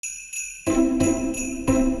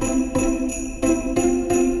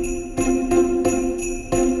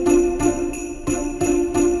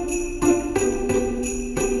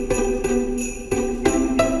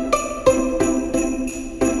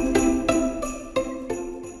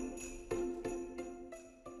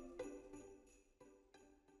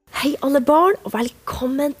Hei alle barn, og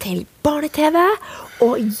velkommen til Barne-TV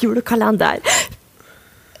og julekalender.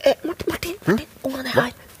 Martin, ungene er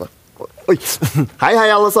her. Oi, hei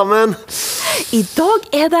alle sammen. I dag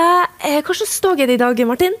er det, hva slags dag er det i dag,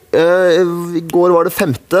 Martin? I går var det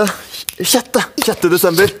 6.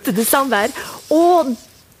 desember. 6. desember, og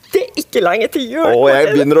det er ikke lenge til jul.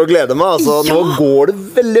 Jeg begynner å glede meg, altså. Ja. Nå går det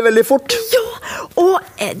veldig, veldig fort. Ja, og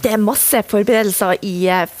det er masse forberedelser i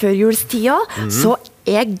førjulstida, så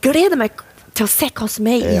jeg gleder meg til å se hva som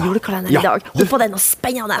er i julekalenderen i dag. Håper det er noe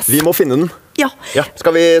spennende. Vi må finne den. Ja.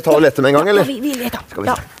 Skal vi ta og lete med en gang, eller? Ja, vi leter. Skal vi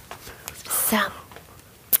se.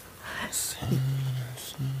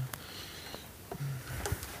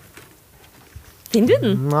 Finner du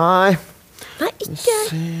den? Nei. Nei, ikke.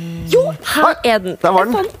 Jo, her er den. Der var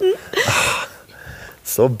den. Jeg fant den.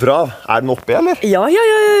 Så bra. Er den oppe, eller? Ja.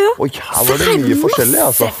 Oi, her var det mye forskjellig,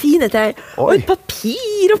 altså. Masse fine ting. Oi. Og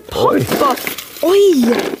papir og pappa. Oi,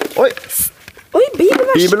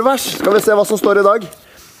 bibelvers. Bibelvers. Skal vi se hva som står i dag.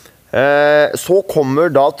 Så kommer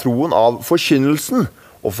da troen av forkynnelsen,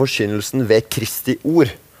 og forkynnelsen ved Kristi ord.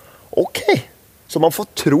 Ok, så man får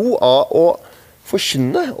tro av å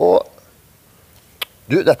forkynne, og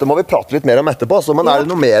dette må vi prate litt mer om etterpå, men er det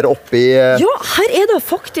noe mer oppi... Ja, her er det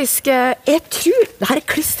faktisk, jeg tror, det her er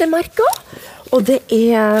klistermerker, og det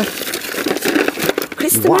er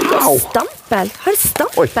klistermerker og stempel. Her er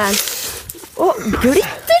stempel. Og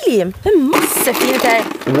glitterlim. Det er masse fine ting.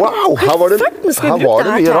 Wow, her var det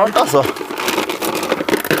mye rart, altså.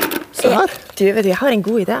 Se her. Du, vet du, jeg har en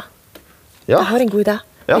god idé. Ja. Vet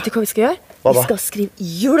du hva vi skal gjøre? Hva da? Vi skal skrive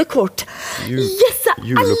julekort. Yes,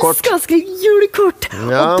 jeg Julekort. elsker å skrive julekort.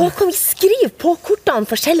 Ja. Og da kan vi skrive på kortene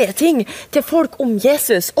forskjellige ting til folk om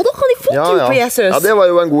Jesus. Og da kan de få tro på Jesus. Ja, det var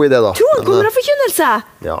jo en god idé da. Troen kommer av forkynnelse.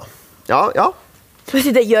 Ja. Vet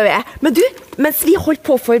du, det gjør vi. Men du, mens vi holdt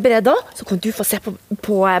på å forberede, så kan du få se på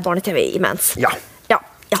Barne-TV imens. Ja.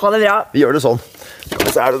 Ha det bra. Vi gjør det sånn. Skal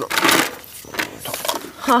vi se, er det noe?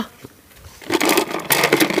 Ha.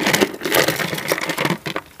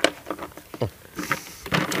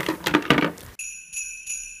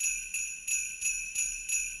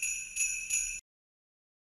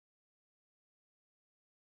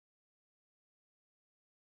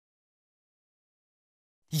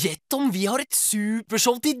 Gjett om vi har et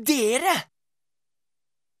supershow til dere!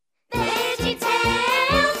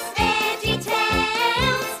 VeggieTales,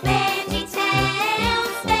 VeggieTales,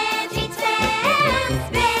 VeggieTales, VeggieTales,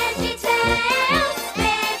 VeggieTales,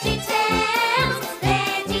 VeggieTales,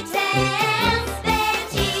 VeggieTales,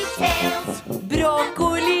 VeggieTales.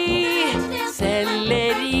 Brokkoli,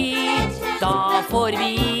 selleri, da får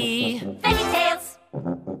vi VeggieTales.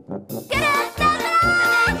 Grønt og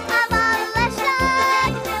grønt av alle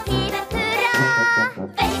slag, hipp hurra,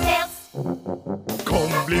 VeggieTales.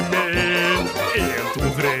 Kom, bli med. 1, 2,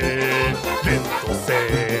 3. Vent og se.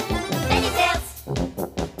 VeggieTales.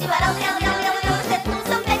 Du har aldri sett noe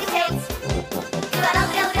som VeggieTales. Du har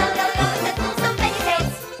aldri sett noe som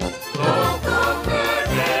VeggieTales. Nå kommer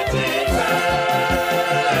VeggieTales.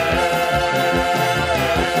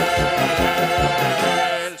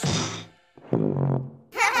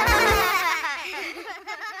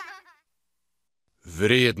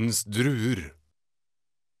 Vredens druer.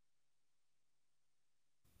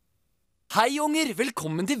 Hei unger,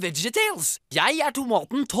 velkommen til VeggieTales. Jeg er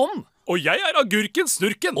tomaten Tom, Og jeg er agurken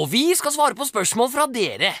Snurken. og vi skal svare på spørsmål fra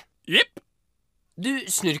dere. Jepp. Du,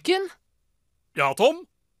 Snurken, Ja, Tom.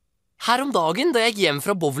 her om dagen da jeg gikk hjem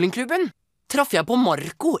fra bowlingklubben, traff jeg på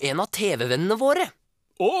Marco, en av TV-vennene våre.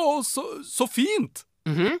 Å, så fint.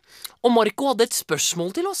 Og Marco hadde et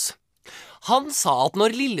spørsmål til oss. Han sa at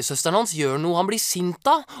når lillesøsteren hans gjør noe han blir sint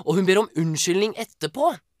av, og hun ber om unnskyldning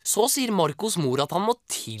etterpå, så sier Marcos mor at han må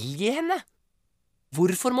tilgi henne.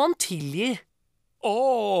 Hvorfor må han tilgi?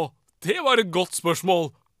 Å, det var et godt spørsmål.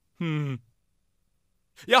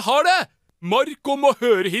 Jeg har det! Marco må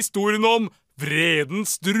høre historien om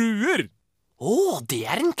Vredens druer. Det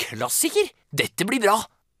er en klassiker. Dette blir bra.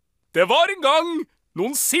 Det var en gang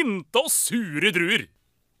noen sinte og sure druer.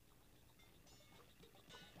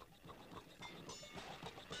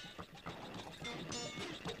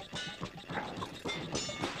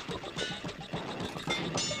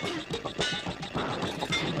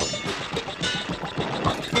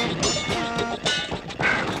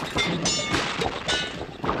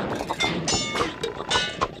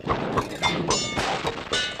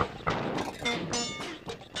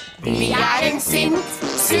 Vi er en sint,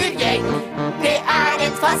 sur gjeng. Det er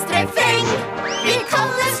et fast refreng. Vi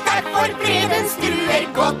kalles derfor Vredens druer.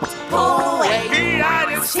 Godt poeng. Vi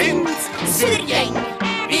er en sint, sur gjeng.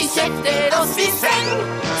 Vi kjefter oss i seng.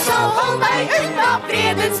 Så hold deg unna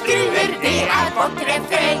fredens druer, det vårt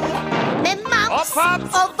refreng. Med Max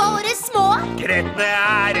Paps. og våre små. Gretne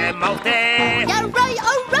er dem alltid. Ja, Roy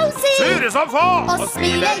og Rosie. Sure som få. Og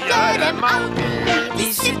smilet gjør dem alltid. Vi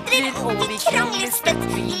sutrer og vi krangler støtt.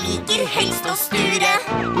 Vi liker helst å sture.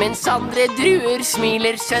 Mens andre druer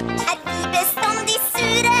smiler søtt. Er vi bestandig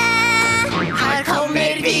sure? Her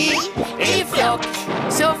kommer vi i flokk,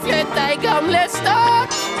 så flytt deg gamle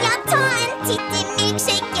stokk. Ja, ta en titt i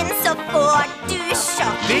milkshaken, så får du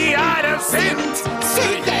sjokk. Vi er en sint.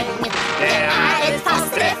 Sur gjeng, det er et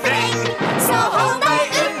fast refreng. Så hold deg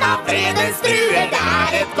unna fredens druer, det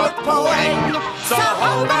er et godt poeng. Så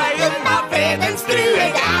hold deg unna fredens druer,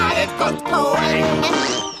 det er et godt poeng.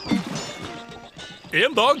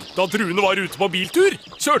 En dag, da druene var ute på biltur,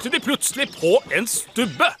 kjørte de plutselig på en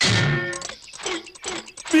stubbe.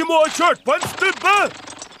 Vi må ha kjørt på en stubbe!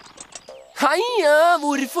 Heia,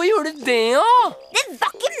 hvorfor gjorde du det, da? Det var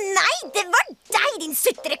ikke meg, det var deg, din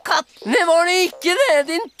sutrekopp. Det var det ikke det,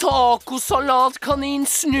 din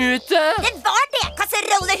tacosalat-kaninsnute. Det var det,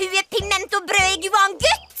 kasserollehue, pimentobrød,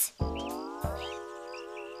 guan-gutt.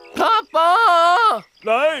 Pappa!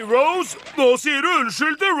 Nei, Rose, nå sier du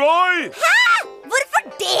unnskyld til Roy. Hæ? Hvorfor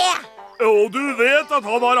det? Og du vet at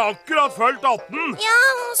han har akkurat fylt 18. Ja,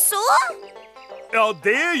 så? Ja,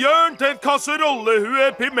 det gjør han til et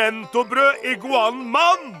kasserollehue, pimentobrød,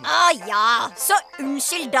 iguan-mann. Ja, så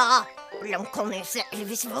unnskyld da. Blomkålnuse,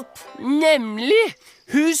 Elvis-vopp. Nemlig.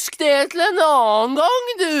 Husk det til en annen gang,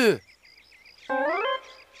 du.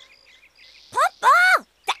 Pappa,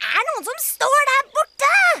 det er noen som står der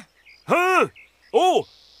borte. Hæ?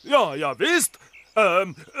 Ja visst.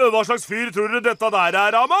 Hva slags fyr tror dere dette der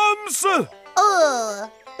er, Amams?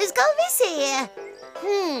 Skal vi se.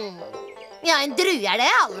 Ja, en drue er det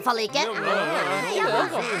i alle fall ikke. Nei,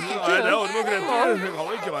 det har du nok rett i. Det kan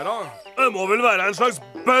det ikke være. Det må vel være en slags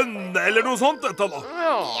bønne eller noe sånt, dette da.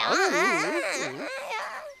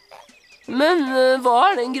 Men hva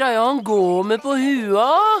er den greia han går med på hua?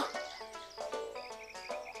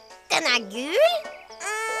 Den er gul.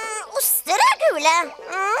 Oster er gule.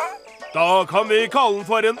 Da kan vi kalle den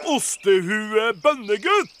for en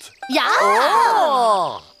ostehue-bønnegutt. Ja!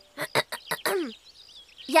 Åh!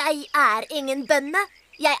 Jeg er ingen bønne.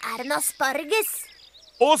 Jeg er en asparges.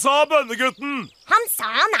 Og sa bønnegutten. Han sa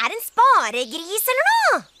han er en sparegris eller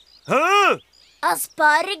noe. Hæ?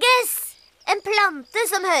 Asparges. En plante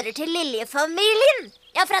som hører til liljefamilien.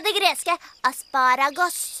 Ja, fra det greske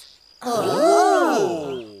asparagos.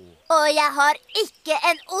 Og jeg har ikke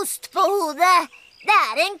en ost på hodet. Det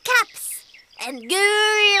er en caps. En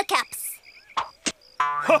gul caps.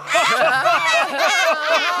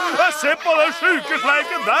 Se på den syke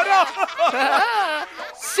sleiken der, da!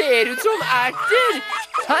 Ser ut som erter.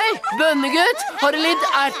 Hei, bønnegutt, har du litt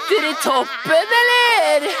erter i toppen,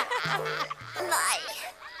 eller? Nei.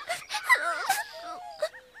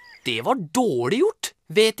 Det var dårlig gjort.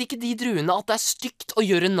 Vet ikke de druene at det er stygt å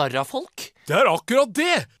gjøre narr av folk? Det er akkurat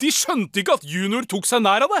det! De skjønte ikke at Junior tok seg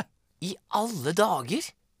nær av det. I alle dager.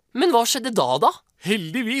 Men hva skjedde da?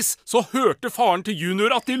 Heldigvis så hørte faren til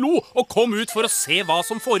Junior at de lo, og kom ut for å se hva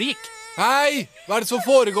som foregikk. Hei, hva er det som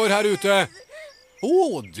foregår her ute?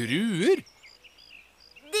 Druer.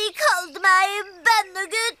 De kalte meg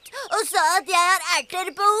bønnegutt og sa at jeg har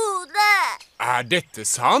erter på hodet. Er dette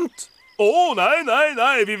sant?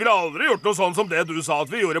 Nei, vi ville aldri gjort noe sånn som det du sa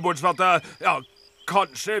at vi gjorde, bortsett fra at,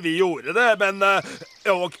 kanskje vi gjorde det, men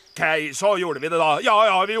ok, så gjorde vi det da.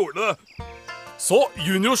 Ja, vi gjorde det. Så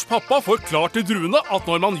Juniors pappa forklarte druene at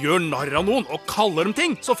når man gjør narr av noen og kaller dem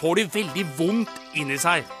ting, så får de veldig vondt inni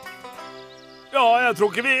seg. Ja, jeg tror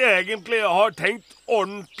ikke vi egentlig har tenkt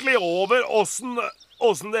ordentlig over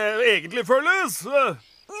hvordan det egentlig føles.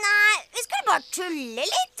 Nei, vi skulle bare tulle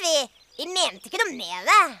litt, vi. Vi mente ikke noe med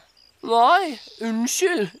det. Nei,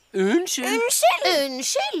 unnskyld.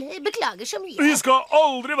 Unnskyld. Beklager så mye. Vi skal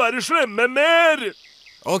aldri være slemme mer.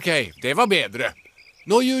 Ok, det var bedre.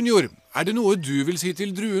 Nå, Junior, er det noe du vil si til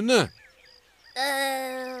druene?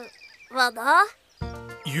 Hva da?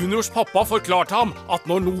 Juniors pappa forklarte ham at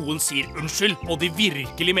når noen sier unnskyld, og de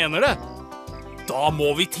virkelig mener det, da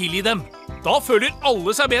må vi tilgi dem. Da føler alle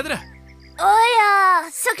seg bedre. Ja,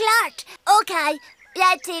 så klart. Ok,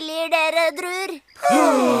 jeg tilgir dere, druer.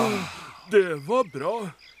 Det var bra.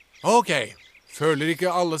 Ok, føler ikke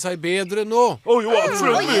alle seg bedre nå? Jo,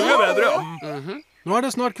 absolutt mye bedre. Ja. Nå er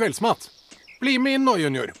det snart kveldsmat. Bli med inn nå,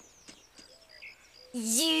 Junior.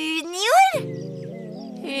 Junior?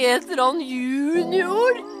 Heter han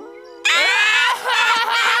Junior?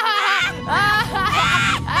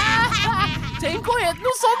 Tenk å hete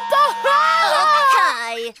noe sånt, da!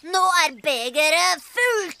 Ok, nei, nå begeret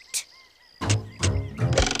fullt.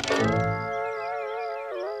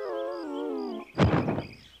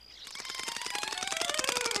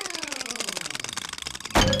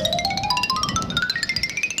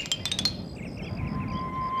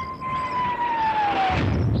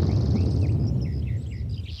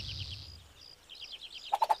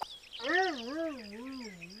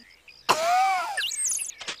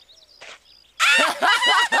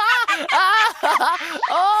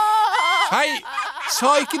 Hei,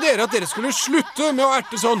 sa ikke dere at dere skulle slutte med å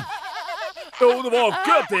erte sånn? Jo, det var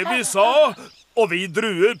akkurat det vi sa. Og vi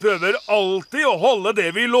druer prøver alltid å holde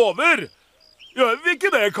det vi lover. Gjør vi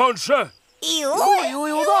ikke det, kanskje? Jo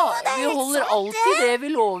da. Vi holder alltid det vi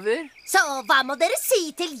lover. Så hva må dere si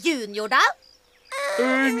til Junior, da?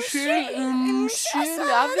 Unnskyld. Jeg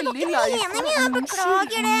er veldig lei for det.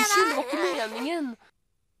 Beklager det. Unnskyld, det var ikke meningen.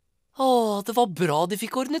 Det var bra de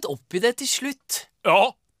fikk ordnet opp i det til slutt.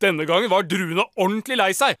 Ja, denne gangen var druene ordentlig lei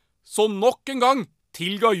seg. Så nok en gang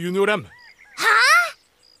tilga Junior dem. Hæ?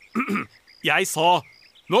 Jeg sa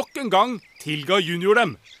nok en gang tilga Junior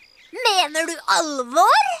dem. Mener du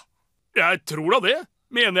alvor? Jeg tror da det.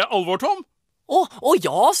 Mener jeg alvor, Tom? Å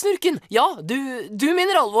ja, Snurken. Ja, du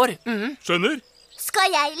mener alvor. Skjønner? Skal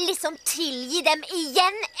jeg liksom tilgi dem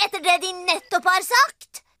igjen etter det de nettopp har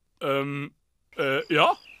sagt? Ja.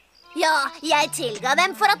 Ja, jeg tilga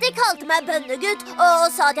dem for at de kalte meg bønnegutt og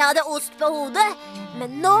sa at jeg hadde ost på hodet.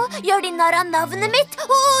 Men nå gjør de narr av navnet mitt,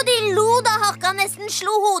 og de lo da Hakka nesten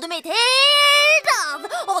slo hodet mitt helt av.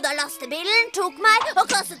 Og da lastebilen tok meg og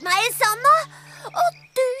kastet meg i sanda. Og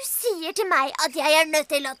du sier til meg at jeg er nødt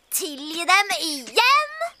til å tilgi dem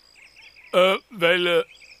igjen? Vel,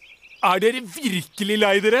 er dere virkelig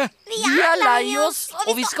lei dere? Vi er lei oss,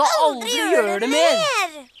 og vi skal aldri gjøre det mer.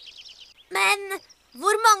 Men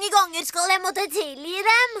hvor mange ganger skal jeg måtte tilgi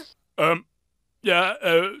dem?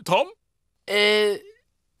 Tom?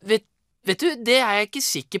 Vet du, det er jeg ikke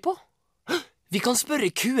sikker på. Vi kan spørre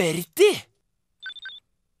Kuerti.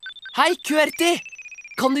 Hei, Kuerti.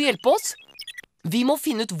 Kan du hjelpe oss? Vi må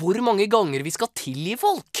finne ut hvor mange ganger vi skal tilgi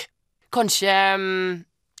folk. Kanskje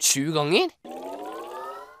 7 ganger?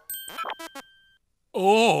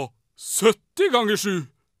 70 ganger 7.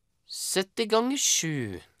 70 ganger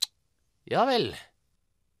 7. Ja vel.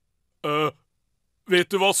 Vet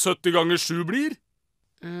du hva 70 ganger 7 blir?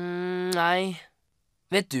 Nei.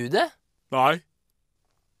 Vet du det? Nei.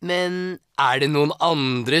 Men er det noen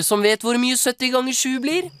andre som vet hvor mye 70 ganger 7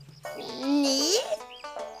 blir? 9?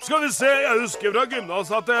 Skal vi se, jeg husker fra gymnas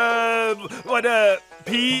at det var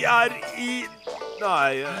pi er i...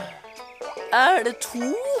 Nei. Er det 2?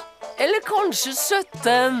 Eller kanskje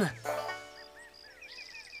 17?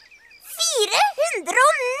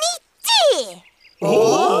 490!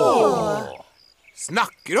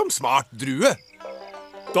 Snakker om smart drue.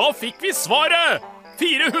 Da fikk vi svaret!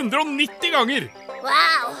 490 ganger!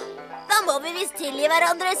 Wow! Da må vi visst tilgi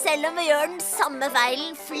hverandre selv om vi gjør den samme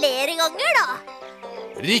feilen flere ganger, da.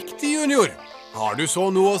 Riktig, Junior. Har du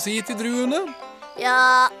så noe å si til druene?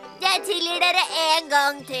 Ja, jeg tilgir dere en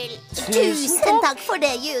gang til. Tusen takk for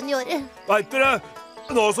det, Junior. Vet dere,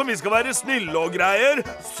 nå som vi skal være snille og greier,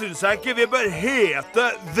 synes jeg ikke vi bør hete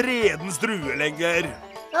Vredens drue lenger.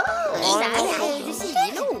 Nei, du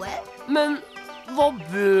sier noe. Men hva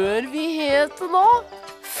bør vi hete da?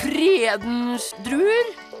 Fredens druer?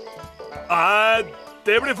 Nei,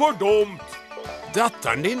 det blir for dumt.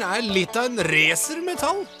 Datteren din er litt av en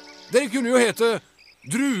racermetall. Dere kunne jo hete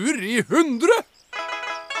Druer i 100.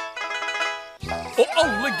 Og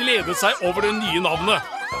alle gledet seg over det nye navnet.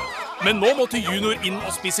 Men nå måtte Junior inn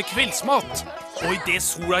og spise kveldsmat. Og i det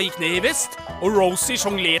sola gikk ned i vest, og Rosie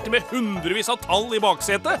sjonglerte med hundrevis av tall i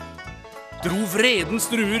baksetet, dro Vredens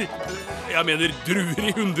druer, jeg mener druer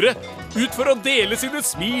i 100, ut for å dele sine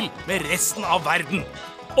smil med resten av verden.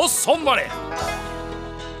 Og sånn var det.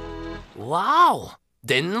 Wow,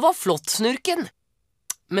 den var flott, Snurken.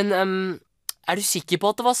 Men er du sikker på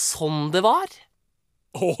at det var sånn det var?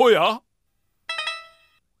 Å ja.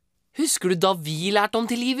 Husker du da vi lærte om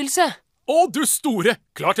tilgivelse? Å, du store!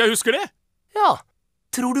 Klart jeg husker det. Ja,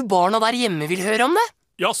 tror du barna der hjemme vil høre om det?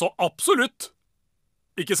 Ja, så absolutt.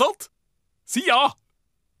 Ikke sant? Si ja.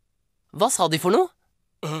 Hva sa de for noe?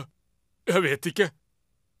 Jeg vet ikke.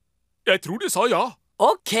 Jeg tror de sa ja.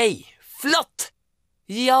 Ok, flott.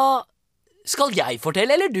 Ja, skal jeg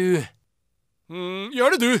fortelle, eller du? Gjør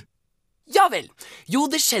det du. Ja vel. Jo,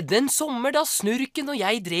 det skjedde en sommer da Snurken og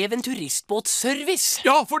jeg drev en turistbåtservice.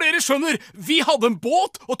 Ja, for dere skjønner, vi hadde en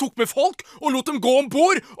båt og tok med folk og lot dem gå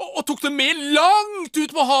ombord og tok dem med langt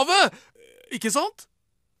ut på havet. Ikke sant?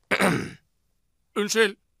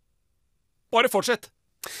 Unnskyld. Bare fortsett.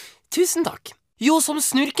 Tusen takk. Jo, som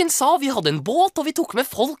Snurken sa, vi hadde en båt, og vi tok med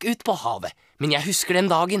folk ut på havet. Men jeg husker den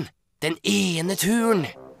dagen. Den ene turen.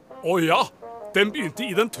 Å ja, den begynte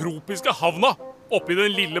i den tropiske havna, oppi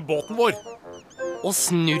den lille båten vår. Og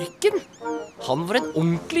Snurken, han var en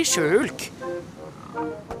ordentlig sjøulk.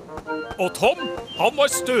 Og Tom, han var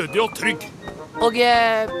stødig og trygg. Og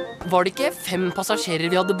var det ikke 5 passasjerer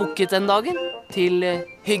vi hadde booket den dagen? Til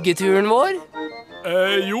hyggeturen vår?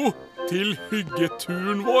 Jo, til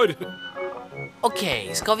hyggeturen vår. Ok,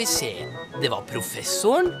 skal vi se. Det var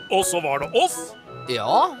professoren. Og så var det oss.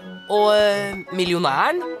 Ja, og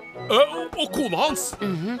millionæren. Og kona hans.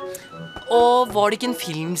 Og var det ikke en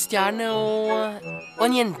filmstjerne og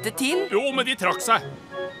en jente til? Jo, men de trakk seg.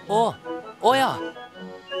 Å ja.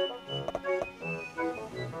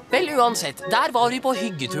 Vel, uansett, der var vi på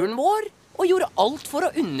hyggeturen vår og gjorde alt for å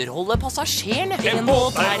underholde passasjerene. En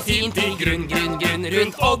båt er fint i grunn,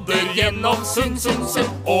 rundt odder gjennom sund.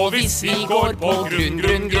 Og hvis vi går på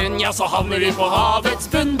grunn, ja, så havner vi på havets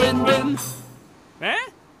bunn.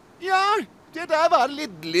 Ja, det der var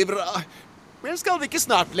lidderlig bra. Men skal vi ikke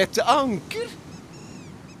snart lette anker?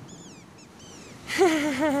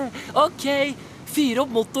 Ok, fyr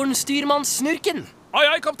opp motoren, styrmann Snurken.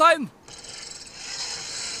 Ai, kaptein.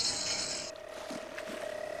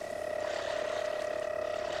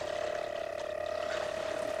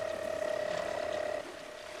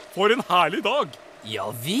 For en herlig dag.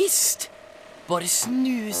 Ja visst. Bare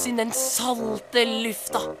snus inn den salte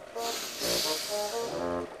lufta.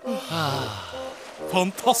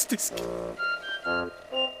 Fantastisk.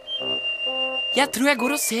 Jeg tror jeg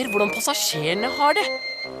går og ser hvordan passasjerene har det.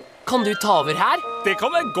 Kan du ta over her? Det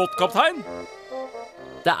kan jeg godt, kaptein.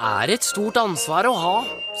 Det er et stort ansvar å ha,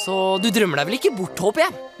 så du drømmer deg vel ikke bort, håper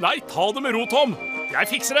jeg? Nei, ta det med ro, Tom.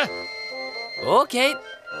 Jeg fikser det. Ok,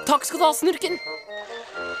 takk skal du ha, Snurken.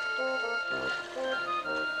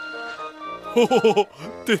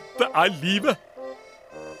 Dette er livet.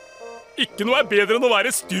 Ikke noe er bedre enn å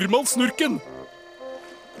være styrmann Snurken.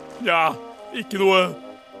 Ja, ikke noe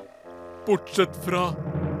bortsett fra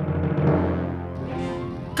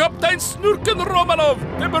Kaptein Snurken Romanov,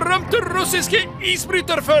 den berømte russiske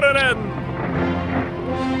isbryterføreren.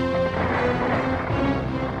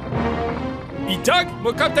 I dag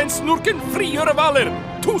må kaptein Snurken frigjøre hvaler.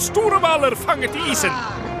 2 store hvaler fanget i isen.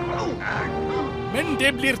 Men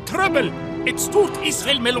det blir trøbbel. Et stort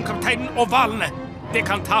isfjell mellom kapteinen og hvalene. Det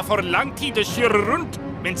kan ta for lang tid å kjøre rundt,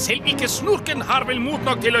 men selv ikke Snurken har vel mot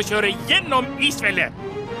nok til å kjøre gjennom isfjellet.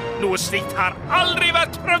 Noe slikt har aldri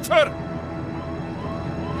vært prøvd før.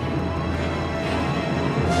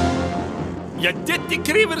 Ja, dette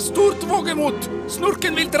krever stort vågemot.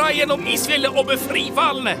 Snurken vil dra gjennom isfjellet og befri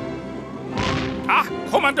hvalene. Ja,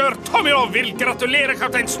 kommandør Tomilov vil gratulere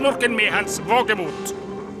kaptein Snurken med hans vågemot.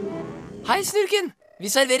 Hei, Snurken. Vi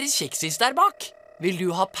serverer kjeksis der bak. Vil du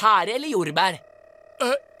ha pære eller jordbær?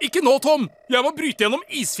 Ikke nå, Tom. Jeg må bryte gjennom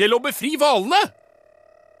isfjellet og befri hvalene.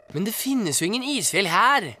 Men det finnes jo ingen isfjell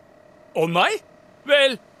her. Å nei?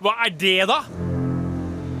 Vel, hva er det da?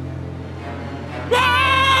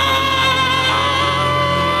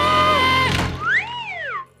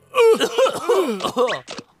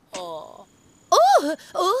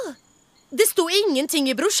 Det sto ingenting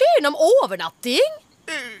i brosjyren om overnatting.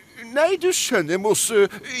 Nei, du skjønner, Mosse.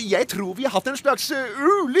 Jeg tror vi har hatt en slags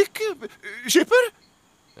ulykke. Skipper?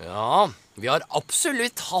 Ja, vi har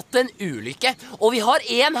absolutt hatt en ulykke. Og vi har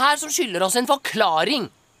en her som skylder oss en forklaring.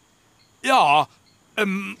 Ja,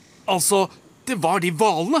 altså, det var de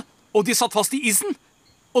hvalene, og de satt fast i isen.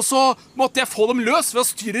 Og så måtte jeg få dem løs ved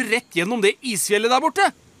å styre rett gjennom det isfjellet der borte.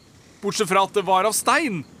 Bortsett fra at det var av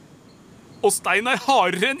stein. Og stein er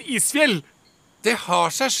hardere enn isfjell. Det har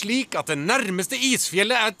seg slik at det nærmeste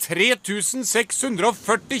isfjellet er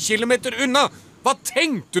 3640 kilometer unna. Hva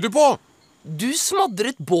tenkte du på? Du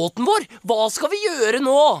smadret båten vår. Hva skal vi gjøre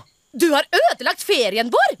nå? Du har ødelagt ferien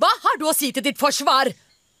vår. Hva har du å si til ditt forsvar?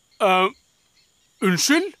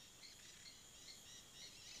 Unnskyld?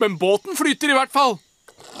 Men båten flyter i hvert fall.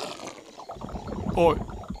 Oi.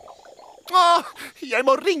 Jeg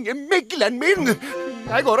må ringe megleren min.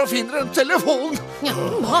 Jeg går og finner en telefon. Ja,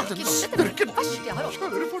 Snurken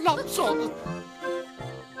kjører på land sånn.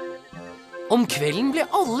 Om kvelden ble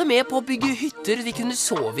alle med på å bygge hytter de kunne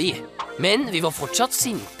sove i. Men vi var fortsatt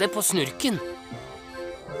sinte på Snurken.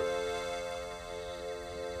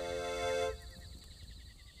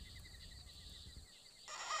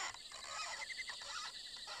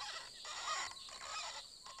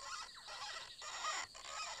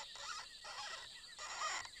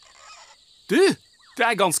 Du, det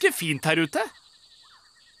er ganske fint her ute.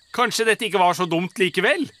 Kanskje dette ikke var så dumt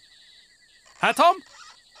likevel? Hæ, Tom?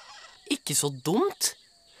 Ikke så dumt.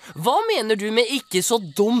 Hva mener du med ikke så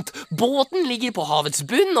dumt? Båten ligger på havets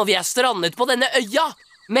bunn, og vi er strandet på denne øya.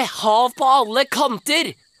 Med hav på alle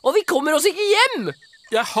kanter. Og vi kommer oss ikke hjem.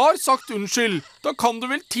 Jeg har sagt unnskyld. Da kan du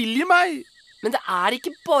vel tilgi meg? Men det er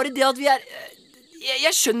ikke bare det at vi er...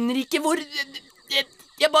 Jeg skjønner ikke hvor...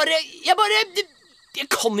 Jeg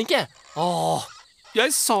kan ikke. Åh.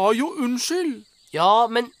 Jeg sa jo unnskyld. Ja,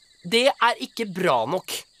 men det er ikke bra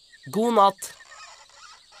nok. God natt.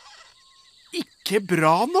 Ikke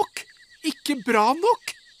bra nok? Ikke bra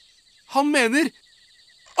nok? Han mener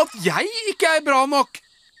at jeg ikke er bra nok.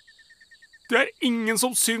 Det er ingen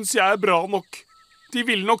som syns jeg er bra nok. De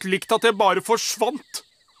ville nok likt at jeg bare forsvant.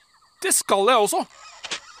 Det skal jeg også.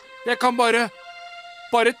 Jeg kan bare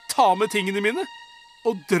ta med tingene mine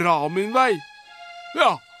og dra min vei.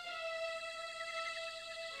 Ja.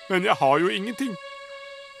 Men jeg har jo ingenting,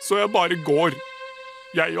 så jeg bare går.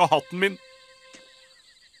 Jeg og hatten min.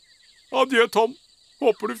 Adjø, Tom.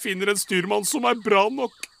 Håper du finner en styrmann som er bra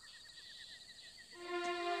nok.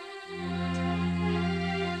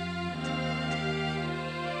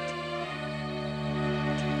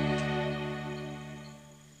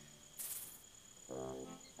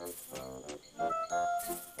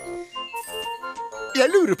 Jeg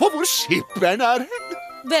lurer på hvor skipperen er hen.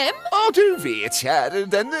 Hvem? Du vet, kjære,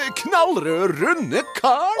 den knallrøde, runde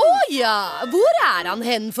karen. Ja, hvor er han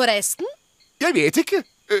hen forresten? Jeg vet ikke.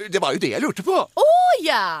 Det var jo det jeg lurte på.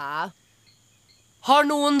 Ja. Har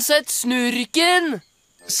noen sett Snurken?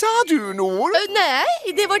 Sa du noe?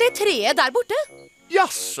 Nei, det var det treet der borte.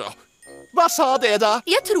 Jaså. Hva sa det da?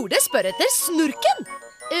 Jeg tror det spør etter Snurken.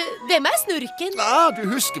 Hvem er Snurken? Du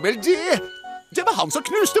husker vel det? Det var han som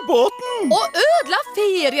knuste båten. Og ødela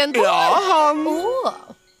ferien vår. Ja, han.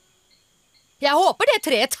 Jeg håper det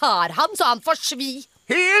treet tar han, så han får svi.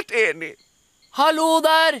 Helt enig. Hallo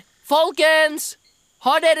der, folkens!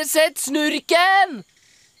 Har dere sett Snurken?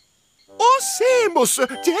 Se, Mosse,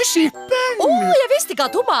 det er skippen. Jeg visste ikke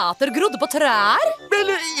at tomater grodde på trær.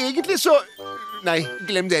 Vel, egentlig så... Nei,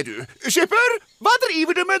 glem det du. Skipper, hva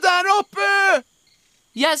driver du med der oppe?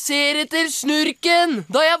 Jeg ser etter Snurken.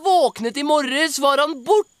 Da jeg våknet i morges, var han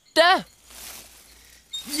borte.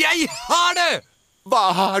 Jeg har det! Hva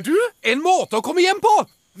har du? En måte å komme hjem på.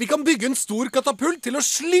 Vi kan bygge en stor katapult til å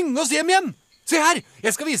slynge oss hjem igjen. Se her,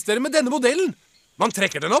 jeg skal vise dere med denne modellen. Man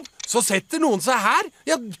trekker den opp, så setter noen seg her.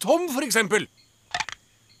 Ja, Tom for eksempel.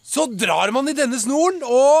 Så drar man i denne snoren,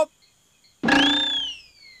 og...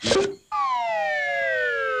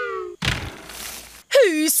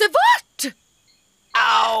 Huset vårt!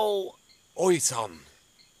 Au! Oi, sann.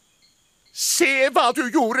 Se hva du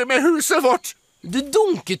gjorde med huset vårt. Du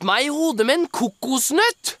dunket meg i hodet med en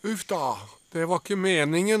kokosnøtt. Uff da, det var ikke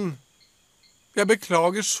meningen. Jeg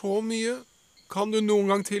beklager så mye. Kan du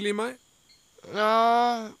noen gang tilgi meg?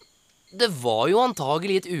 Ja, det var jo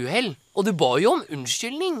antagelig et uhell. Og du ba jo om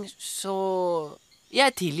unnskyldning, så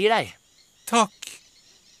jeg tilgir deg. Takk.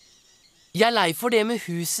 Jeg er lei for det med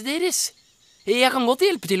huset deres. Jeg kan godt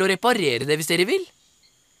hjelpe til å reparere det hvis dere vil.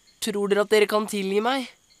 Tror dere at dere kan tilgi meg?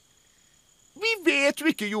 Vi vet du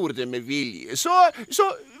ikke gjorde det med vilje, så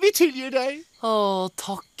vi tilgir deg.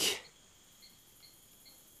 Takk.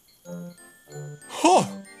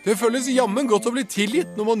 Det føles jammen godt å bli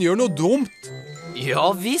tilgitt når man gjør noe dumt. Ja,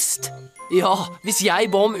 visst. Ja, hvis jeg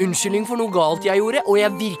ba om unnskyldning for noe galt jeg gjorde, og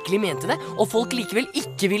jeg virkelig mente det, og folk likevel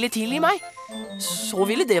ikke ville tilgi meg, så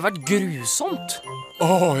ville det vært grusomt.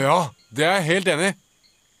 Ja, det er jeg helt enig.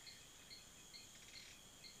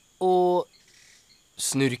 Og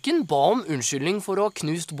Snurken ba om unnskyldning for å ha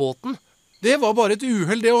knust båten. Det var bare et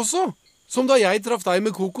uhell det også. Som da jeg traff deg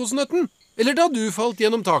med kokosnøtten. Eller da du falt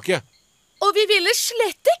gjennom taket. Og vi ville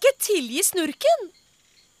slett ikke tilgi Snurken.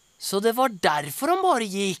 Så det var derfor han bare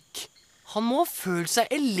gikk. Han må ha følt seg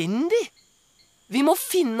elendig. Vi må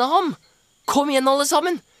finne ham. Kom igjen, alle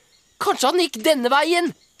sammen. Kanskje han gikk denne veien.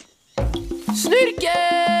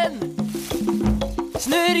 Snurken!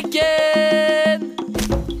 Snurken!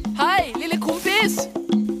 Hei, lille kompis!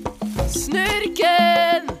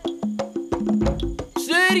 Snurken!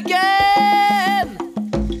 Snurken!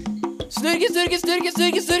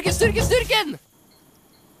 Snurken!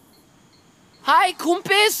 Hei,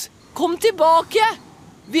 kompis! Kom tilbake!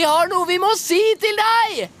 Vi har noe vi må si til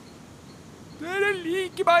deg! Dere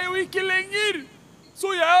liker meg jo ikke lenger,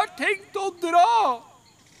 så jeg har tenkt å dra.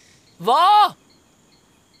 Hva?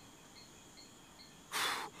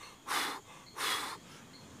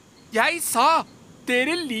 Jeg sa,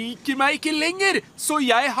 dere liker meg ikke lenger, så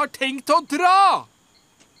jeg har tenkt å dra.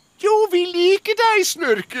 Jo, vi liker deg,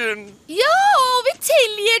 Snurken. Ja, og vi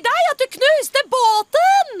tilgir deg at du knuste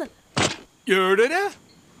båten. Gjør dere?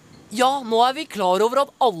 Ja, nå er vi klar over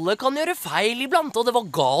at alle kan gjøre feil iblant, og det var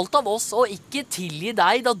galt av oss å ikke tilgi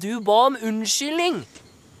deg da du ba om unnskyldning.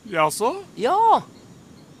 Jaså? Ja.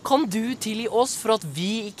 Kan du tilgi oss for at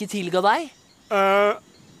vi ikke tilga deg?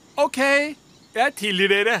 Ok, jeg tilgir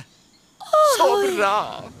dere. Så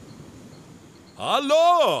bra.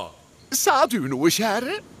 Hallo! Sa du noe,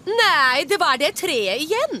 kjære? Nei, det var det treet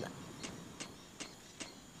igjen.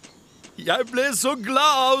 Jeg ble så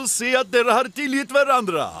glad av å se at dere har tilgitt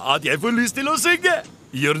hverandre, at jeg får lyst til å synge.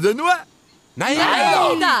 Gjør det noe? Nei.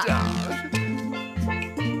 Neida.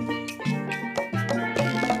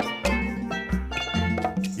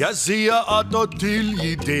 Jeg sier at å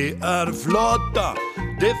tilgi det er flott da.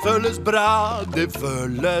 Det føles bra, det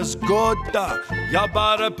føles godt da. Ja,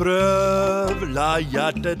 bare prøv, la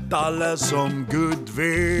hjertet tale som Gud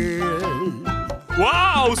vil.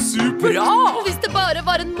 Wow, super! Bra! Hvis det bare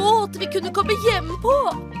var en måte vi kunne komme hjem på.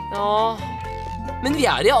 Ja, men vi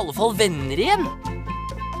er i alle fall venner igjen.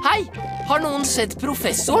 Hei, har noen sett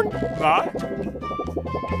professoren? Nei.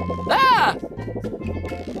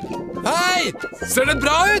 Hei, ser det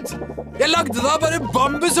bra ut? Jeg lagde da bare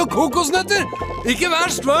bambus og kokosnøtter. Ikke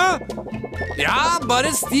verst, hva? Ja,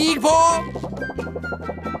 bare stig på.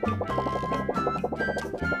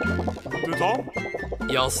 Du, Tom?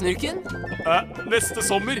 Ja, Snurken? Neste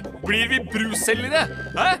sommer blir vi brusselgere.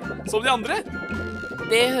 Som de andre.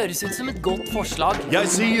 Det høres ut som et godt forslag. Jeg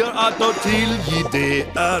sier at å tilgi det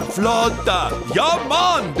er flott da. Ja,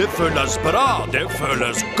 mann, det føles bra, det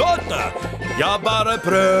føles godt da. Ja, bare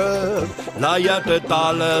prøv, la hjertet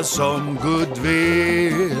tale som Gud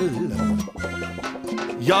vil.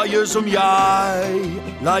 Ja, gjør som jeg,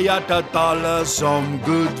 la hjertet tale som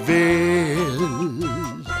Gud vil.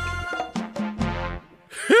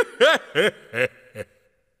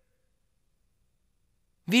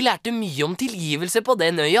 Vi lærte mye om tilgivelse på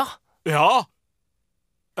den øya. Ja,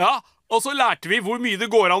 og så lærte vi hvor mye det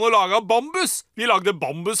går an å lage av bambus. Vi lagde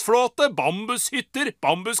bambusflåte, bambushytter,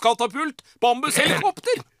 bambuskatapult,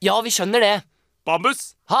 bambushelikopter. Ja, vi skjønner det.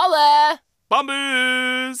 Bambus. Ha det!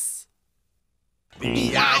 Bambus!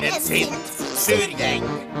 Vi er en sint, sur gjeng.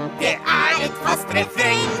 Det er et fast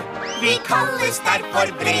refreng. Vi kalles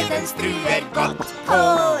derfor Vredens druer. Godt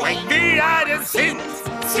poeng. Vi er en sint,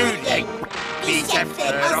 Sur gjeng. Vi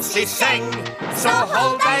kjefter oss i seng. Så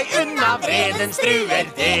hold deg unna Vredens druer.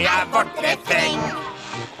 Det er vårt refreng.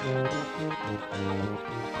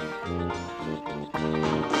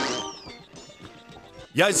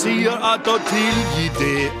 Jeg sier at å tilgi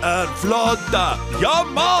det er flott da. Ja,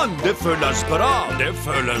 mann, det føles bra, det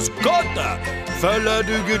føles godt da. Følger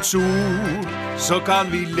du Guds ord, så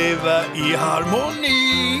kan vi leve i harmoni.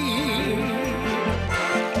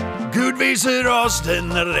 Gud viser oss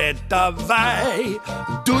den rette vei.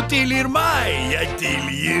 Du tilgir meg, jeg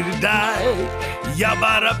tilgir deg. Ja,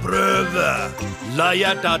 bare prøve, la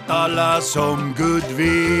hjertet tale som Gud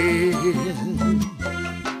vil.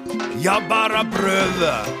 Ja, bare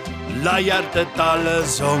prøve, la hjertet tale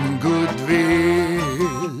som Gud vil.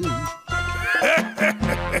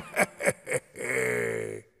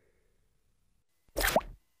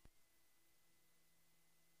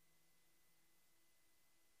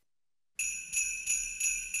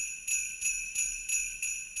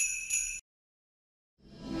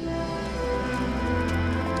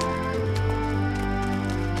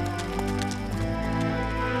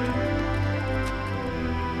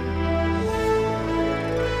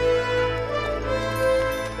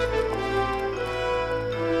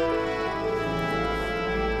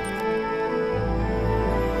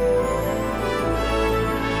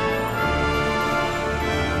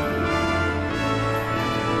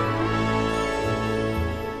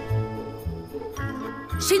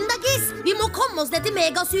 Skynd deg, Kiss! Vi må komme oss ned til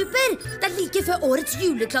Megasuper! Det er like før årets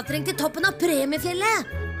juleklatring til toppen av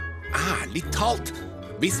Premiefjellet. Ærlig talt,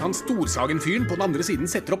 hvis han Storsagen-fyren på den andre siden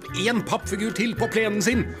setter opp en pappfigur til på plenen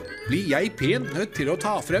sin, blir jeg pent nødt til å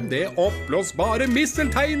ta frem det oppblåsbare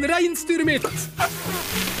misteltein-reinsdyret mitt.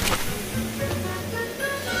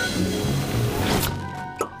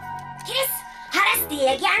 Chris, her er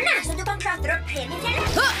stegjernet, så du kan klatre opp Premiefjellet.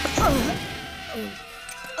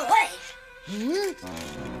 Oi!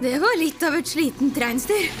 Det var litt av et slitent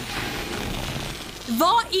reinsdyr.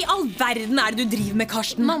 Hva i all verden er det du driver med,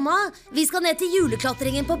 Karsten? Mamma, vi skal ned til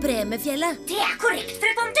juleklatringen på Premiefjellet. Det er korrekt,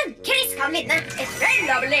 fru Pontum. Chris kan vinne et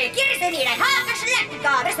følge av leker som gir deg haveslett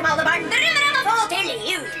gaver som alle barn drømmer om å få til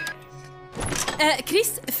jul.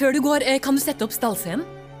 Chris, før du går, kan du sette opp stallscenen?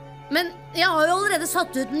 Men jeg har jo allerede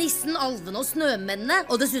satt ut nissen, alvene og snømennene,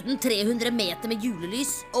 og dessuten 300 meter med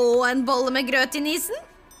julelys. Og en bolle med grøt i nisen?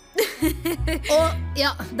 Og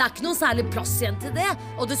ja, det ikke noe særlig plass igjen til det.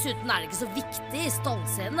 Og dessuten det ikke så viktig.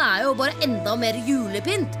 Stallscenen jo bare enda mer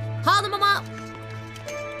julepynt. Ha det, mamma!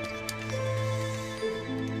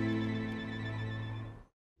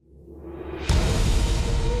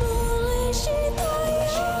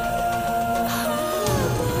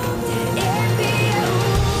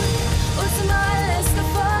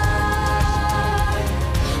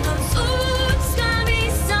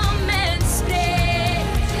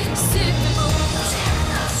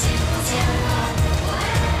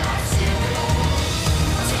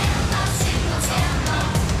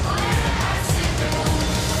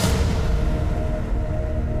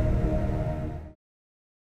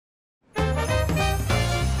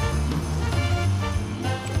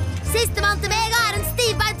 Sistemann til meg en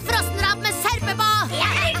stivbeint frossenrapp med serpe på.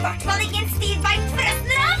 Jeg i hvert fall ikke en stivbeint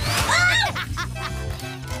frossenrapp.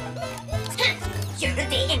 Gjør du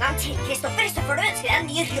det en gang til, Kristoffer, så får du ønske deg en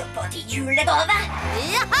ny robot i julegave.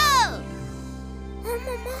 Jaha!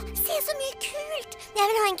 Mamma, se så mye kult. Jeg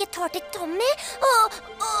vil ha en gitar til Tommy,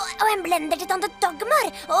 og en blender til tante Dagmar,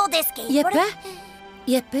 og det skateboardet.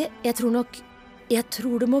 Jeppe, jeg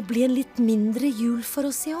tror det må bli en litt mindre jul for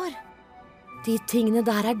oss i år. De tingene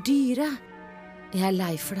der dyre. Jeg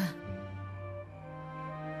lei for det.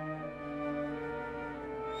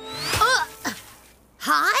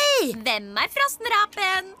 Hei! Hvem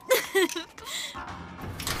frossenrapen?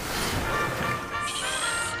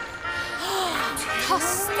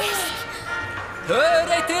 Fantastisk!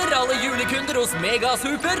 Hør etter alle julekunder hos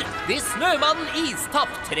Megasuper. Hvis Snømannen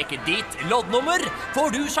Istapp trekker ditt loddnummer,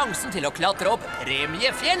 får du sjansen til å klatre opp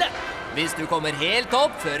premiefjellet. Hvis du kommer helt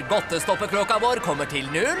opp før godtestoppeklokka vår kommer til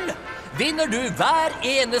 0, vinner du hver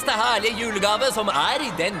eneste herlige julegave som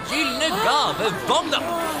i den gyllene gavevogna.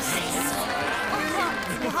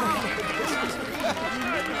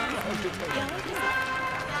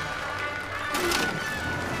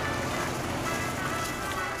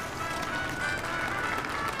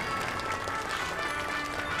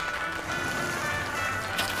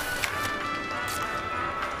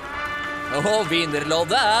 Og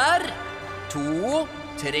vinnerloddet 2,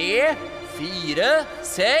 3, 4,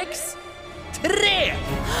 6, 3!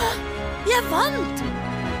 Jeg vant!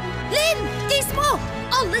 Linn, Gismo,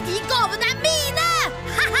 alle de gavene mine!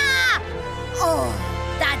 Haha! Åh,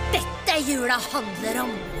 det dette jula handler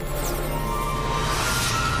om.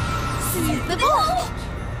 Superbok!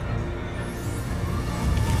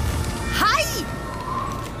 Hei!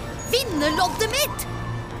 Vinnerloddet mitt!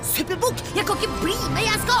 Superbok, jeg kan ikke bli med,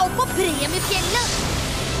 jeg skal opp på premiefjellet.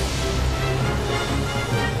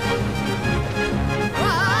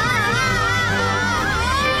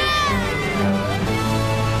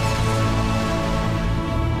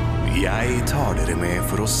 Jeg tar dere med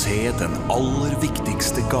for å se den aller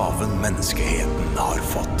viktigste gaven menneskeheten har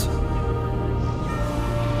fått.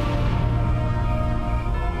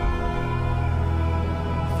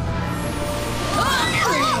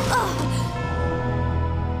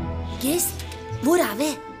 Gist, hvor vi?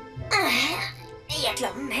 I et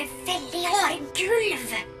land med veldig harde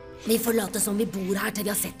gulv. Vi får late som vi bor her til vi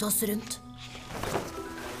har sett oss rundt.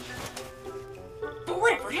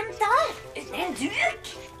 Hvor da? Under en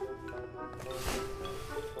duk?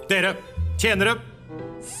 Dere, tjenere,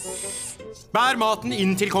 bær maten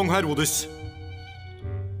inn til kong Herodes.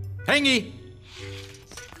 Heng i!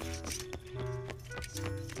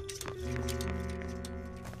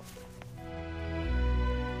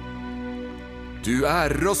 Du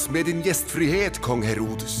ærer oss med din gjestfrihet, kong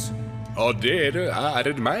Herodes. Og dere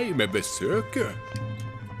ærer meg med besøket.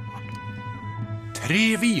 3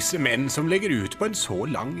 vise menn som legger ut på en så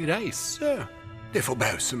lang reise. Det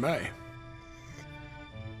forbauser meg.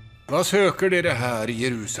 Hva søker dere her i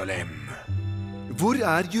Jerusalem? Hvor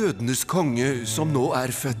jødenes konge som nå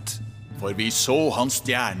født? For vi så hans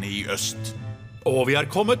stjerne i øst. Og vi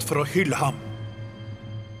kommet for å hylle ham.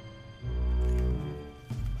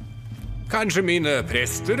 Kanskje mine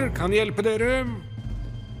prester kan hjelpe dere?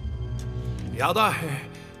 Ja da,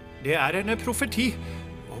 det en profeti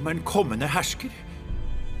om en kommende hersker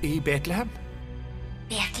i Betlehem.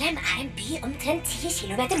 Betlehem en by omtrent 10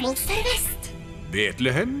 kilometer mot sørvest.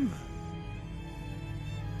 Betlehem?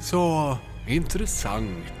 Så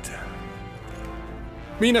interessant.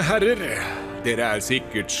 Mine herrer, dere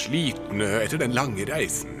sikkert slitne etter den lange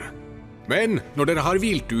reisen. Men når dere har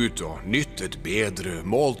hvilt ut og nytt et bedre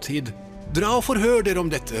måltid, dra og forhør dere om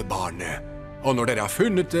dette barnet. Og når dere har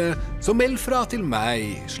funnet det, så meld fra til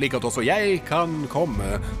meg, slik at også jeg kan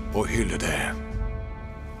komme og hylle det.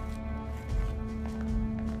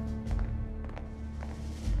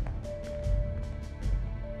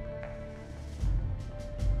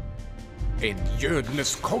 en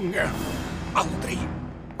jødenes konge. Aldri.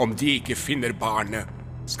 Om de ikke finner barnet,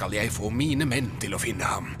 skal jeg få mine menn til å finne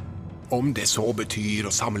ham. Om det så betyr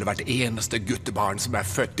å samle hvert eneste guttebarn som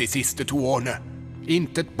født de siste 2 årene.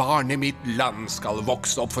 Intet barn i mitt land skal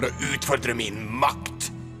vokse opp for å utfordre min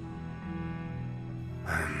makt.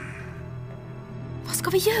 Hva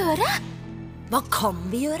skal vi gjøre? Hva kan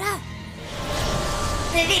vi gjøre?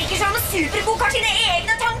 Det virker som om Superbok har sine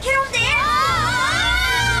egne tanker om det.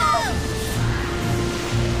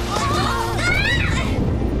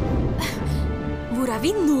 Hvor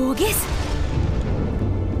vi nå, Gis?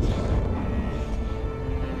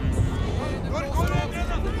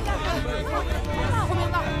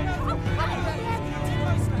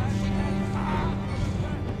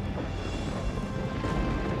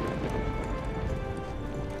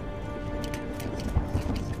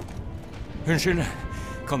 Unnskyld,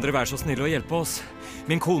 kan dere være så snille å hjelpe oss?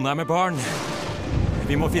 Min kone med barn.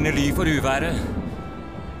 Vi må finne ly for uværet.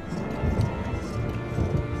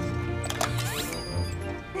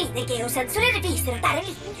 Mine geosensorer viser at det en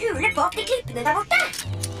liten hule bak de klippene der borte.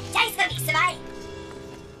 Jeg skal vise vei.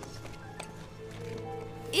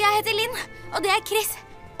 Jeg heter Linn, og det Chris.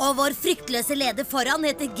 Og vår fryktløse leder foran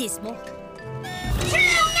heter Gizmo.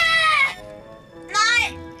 Slange! Nei,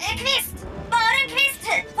 kvist. Bare en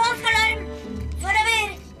kvist. Falsk alarm. Forover.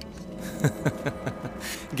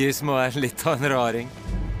 Gizmo litt av en raring.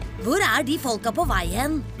 Hvor de folka på vei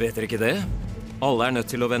hen? Vet dere ikke det? Alle nødt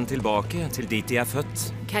til å vende tilbake til dit de født.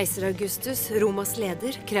 Keiser Augustus, Romas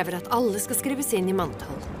leder, krever at alle skal skrives inn i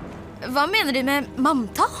manntall. Hva mener du med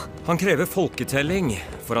manntall? Han krever folketelling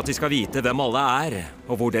for at de skal vite hvem alle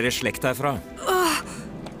og hvor deres slekt fra.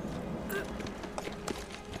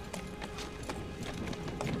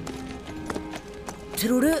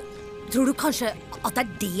 Tror du kanskje at det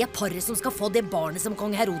det paret som skal få det barnet som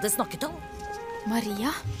kong Herodes snakket om? Maria,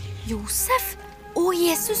 Josef og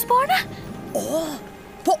Jesusbarnet?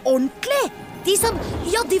 På ordentlig! De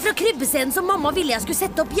fra krybbescenen som mamma ville jeg skulle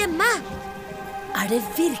sette opp hjemme. Det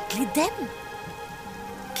virkelig dem?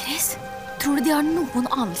 Chris, tror du de har noen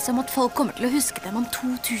anelse om at folk kommer til å huske dem om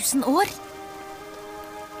 2000 år?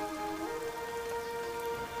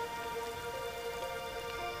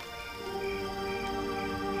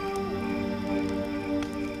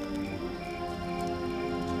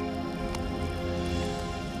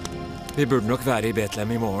 Vi burde nok være i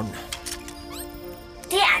Betlehem i morgen.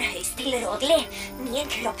 Det det høyst tilrådelig. Min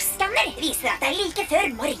kroppsskanner viser at det like før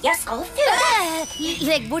Maria skal føde.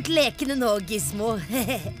 Legg bort lekene nå, Gizmo.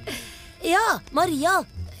 Ja, Maria.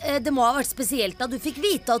 Det må ha vært spesielt da du fikk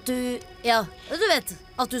vite at du... Ja, du vet,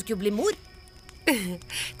 at du skulle bli mor.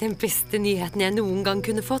 Den beste nyheten jeg noen gang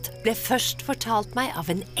kunne fått ble først fortalt meg av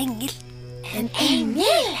en engel. En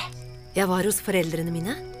engel? Jeg var hos foreldrene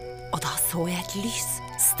mine, og da så jeg et lys.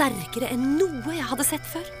 Sterkere enn noe jeg hadde sett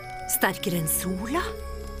før. Sterkere enn sola.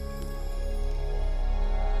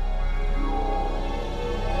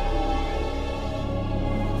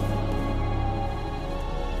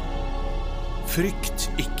 Frykt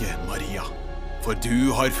ikke, Maria, for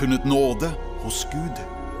du har funnet nåde hos Gud.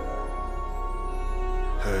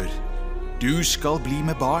 Hør, du skal bli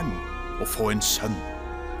med barn og få en sønn,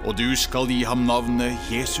 og du skal gi ham navnet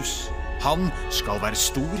Jesus. Han skal være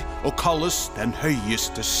stor og kalles den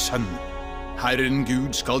høyeste sønn. Herren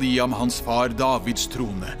Gud skal gi ham hans far Davids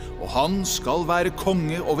trone, og han skal være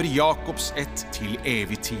konge over Jakobs ett til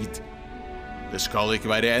evig tid. Det skal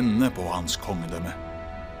ikke være ende på hans kongedømme.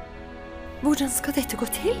 Hvordan skal dette gå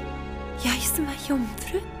til? Jeg som er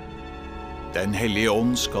jomfru? Den hellige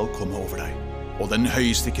ånd skal komme over deg, og den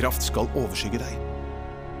høyeste kraft skal overskygge deg.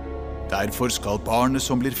 Derfor skal barnet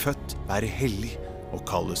som blir født være hellig og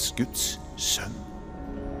kalles Guds sønn.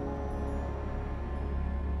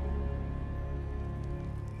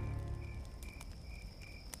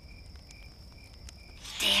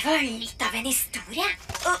 Det var litt av en historie.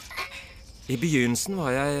 I begynnelsen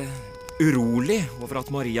var jeg urolig over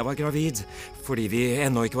at Maria var gravid, fordi vi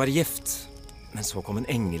ennå ikke var gift. Men så kom en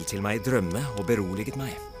engel til meg i drømme og beroliget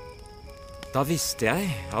meg. Da visste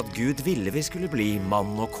jeg at Gud ville vi skulle bli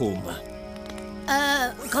mann og kone.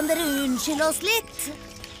 Kan dere unnskylde oss litt?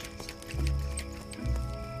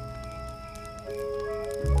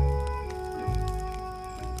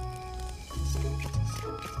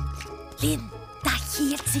 Linn, det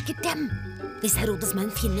helt sikkert dem. Hvis Herodes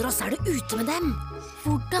menn finner oss, det ute med dem.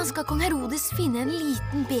 Hvordan skal kong Herodes finne en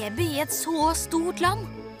liten baby i et så stort land?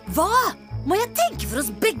 Hva? Må jeg tenke for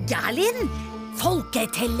oss begge, Linn?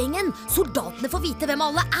 Folketellingen. Soldatene får vite hvem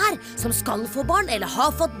alle som skal få barn eller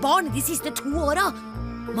har fått barn de siste 2 åra.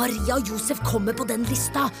 Maria og Josef kommer på den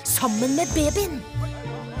lista sammen med babyen.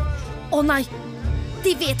 Å nei,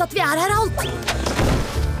 De vet at vi er her alt.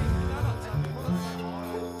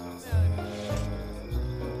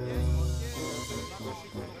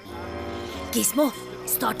 Gizmo,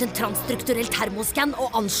 start en transstrukturell termoscan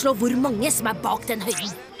og anslå hvor mange som er bak den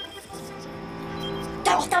høyden.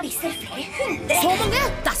 Data viser flere hundre. Så mange?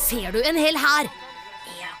 Der ser du en hel her.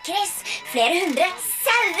 Ja, Chris. Flere hundre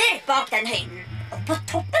sauer bak den høyden. Og på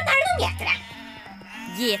toppen er det noen gjetere.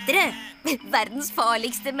 Gjetere? Verdens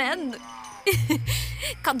farligste menn.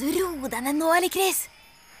 Kan du roe deg ned nå, eller Chris?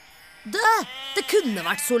 Det kunne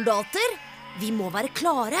vært soldater. Vi må være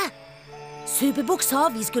klare. Superbukk sa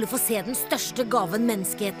vi skulle få se den største gaven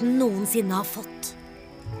menneskeheten noensinne har fått.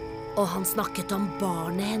 Og han snakket om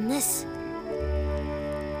barnet hennes.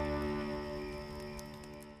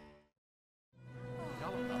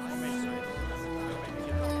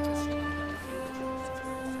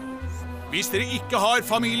 Hvis dere ikke har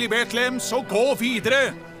familie i Betlehem, så gå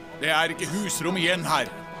videre. Det er ikke husrom igjen her.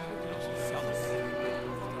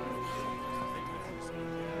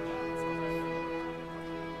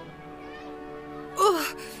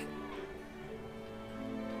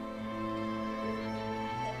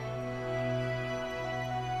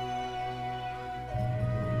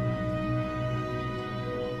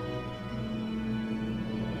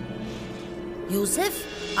 Josef,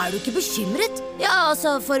 er du ikke bekymret? Ja,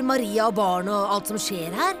 altså for Maria og barn og alt som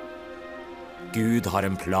skjer her? Gud har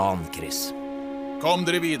en plan, Chris. Kom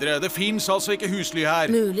dere videre. Det finnes altså ikke husly her.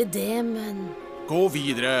 Mulig det, men... Gå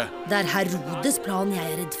videre. Det er Herodes plan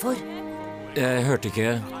jeg er redd for. Jeg hørte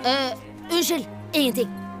ikke... Unnskyld,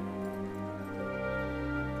 ingenting.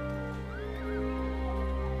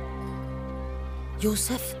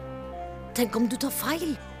 Josef, tenk om du tar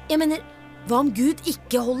feil. Jeg mener, hva om Gud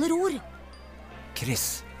ikke holder ord?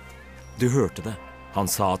 Chris, du hørte det. Han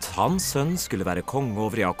sa at hans sønn skulle være konge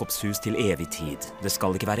over Jakobs hus til evig tid. Det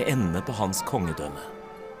skal ikke være ende på hans kongedømme.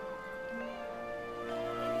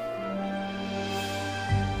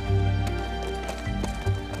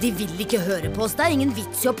 De vil ikke høre på oss. Det er ingen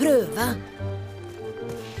vits i å prøve.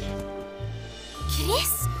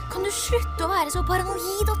 Chris, kan du slutte å være så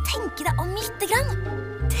paranoid og tenke deg om lite grann?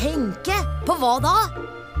 Tenke? På hva da?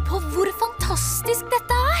 På hvor fantastisk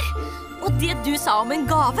dette er. Og det du sa om en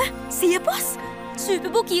gave, se på oss!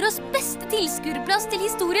 Superbukk gir oss beste tilskuerplass til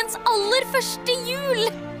historiens aller første jul!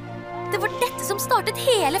 Det var dette som startet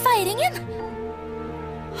hele feiringen.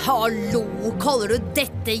 Hallo, kaller du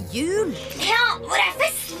dette jul? Ja, hvor er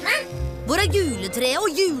festene? Hvor er juletreet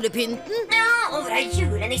og julepynten? Ja, og hvor er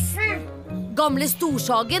julenissen? Gamle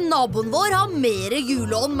Storsagen, naboen vår, har mer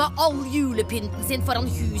juleånd med all julepynten sin foran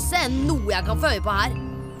huset enn noe jeg kan få øye på her.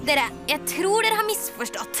 Dere, jeg tror dere har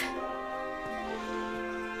misforstått.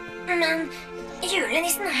 Men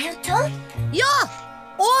julenissen er jo topp. Ja,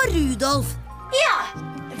 og Rudolf. Ja,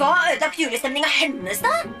 hva har ødelagt julestemninga hennes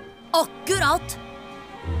da? Akkurat.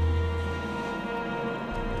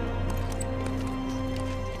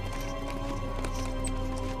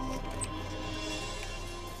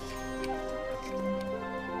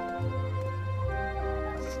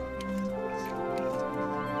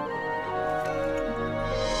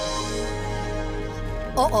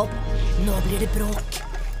 Nå blir det bråk.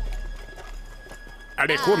 Er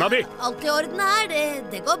det kona di? Alt i orden her,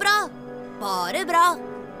 det går bra. Bare bra.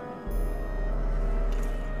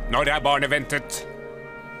 Når er barnet ventet?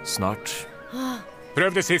 Snart.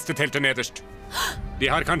 Prøv det siste teltet nederst. De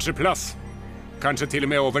har kanskje plass. Kanskje til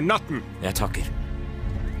og med over natten. Jeg takker.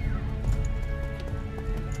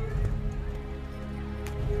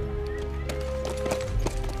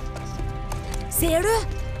 Ser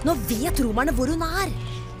du? Nå vet romerne hvor hun er.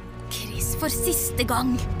 Chris, for siste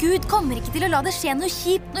gang. Gud kommer ikke til å la det skje noe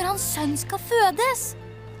kjipt når hans sønn skal fødes.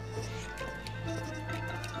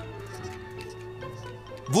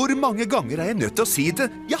 Hvor mange ganger er jeg nødt til å si det?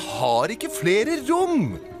 Jeg har ikke flere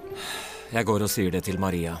rom! Jeg går og sier det til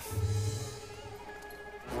Maria.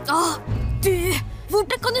 Du!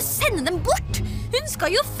 Hvordan kan du sende dem bort? Hun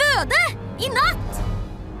skal jo føde! I natt!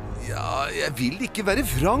 Ja, jeg vil ikke være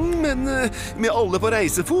vrang, men med alle på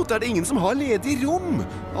reisefot er det ingen som har ledig rom.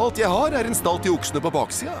 Alt jeg har er en stall til oksene på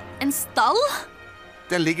baksida. En stall?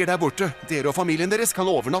 Den ligger der borte. Dere og familien deres kan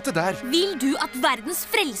overnatte der. Vil du at verdens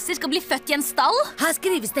frelser skal bli født i en stall? Her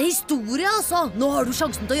skrives det historie, altså. Nå har du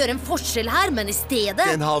sjansen til å gjøre en forskjell her, men i stedet...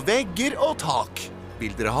 Den har vegger og tak.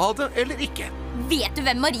 Vil dere ha det eller ikke? Vet du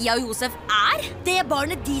hvem Maria og Josef er? Det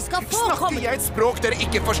barnet de skal få... Snakker jeg et språk dere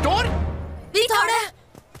ikke forstår? Vi tar det!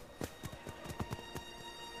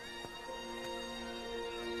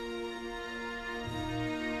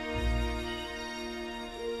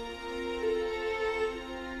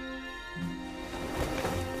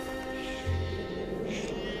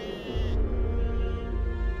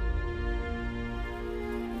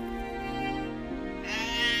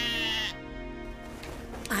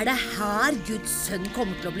 det her Guds sønn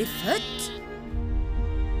kommer til å bli født?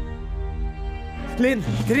 Linn,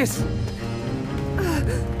 Chris!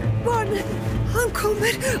 Barnet, han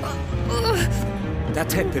kommer. Det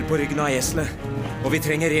tepper på ryggen av eselet, og vi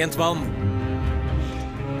trenger rent vann.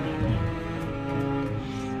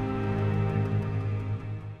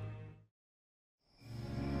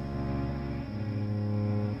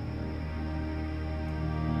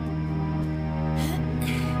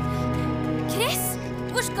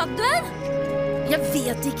 Jeg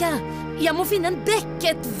vet ikke. Jeg må finne en bekk,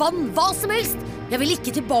 et vann, hva som helst. Jeg vil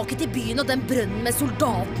ikke tilbake til byen og den brønnen med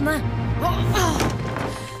soldatene. Hva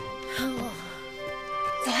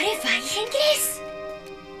er i veien, Chris?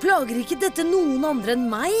 Plager ikke dette noen andre enn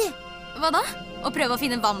meg? Hva da? Å prøve å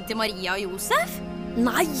finne vann til Maria og Josef?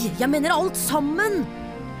 Nei, jeg mener alt sammen.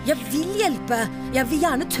 Jeg vil hjelpe. Jeg vil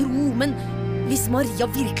gjerne tro, men hvis Maria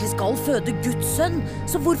virkelig skal føde Guds sønn,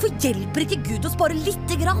 så hvorfor hjelper ikke Gud oss bare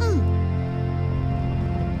lite grann?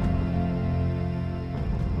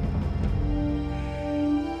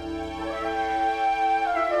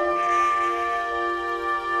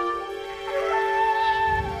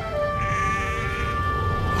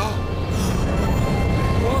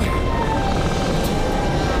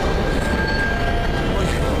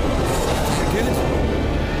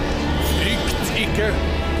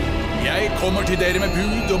 Til dere med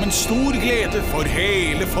bud om en stor glede for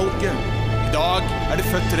hele folket. I dag det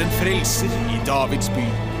født en frelser i Davids by.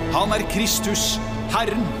 Han Kristus,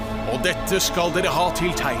 Herren, og dette skal dere ha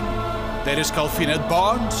til tegn. Dere skal finne et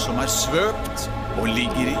barn som svøpt og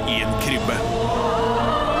ligger i en krybbe.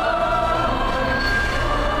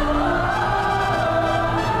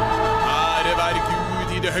 Ære være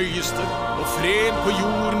Gud i det høyeste, og fred på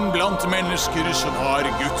jorden blant mennesker som har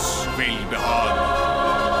Guds velbehag.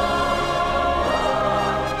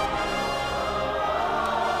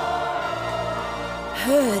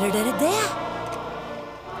 Hører dere det?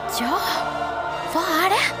 Ja, hva er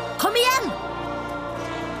det? Kom igjen!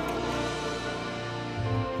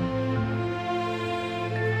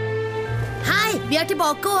 Hei, vi er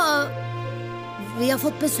tilbake og vi har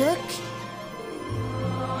fått besøk.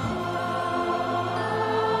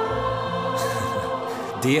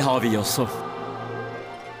 Det har vi også.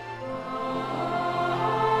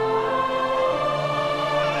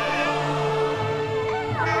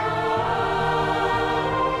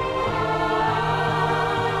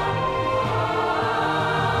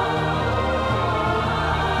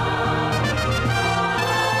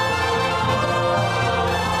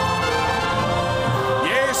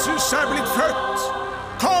 Blitt født.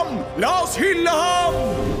 Kom, la oss hylle ham!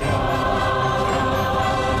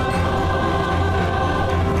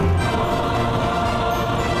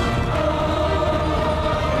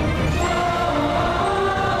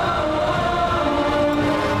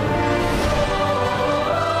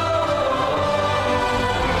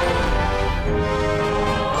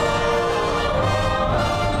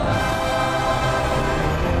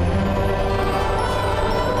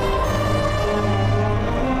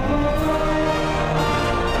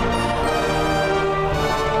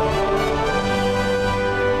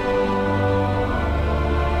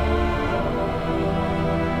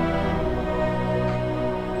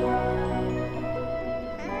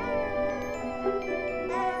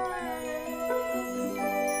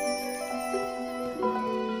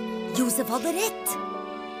 Josef hadde rett.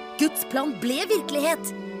 Guds plan ble virkelighet.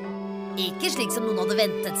 Ikke slik som noen hadde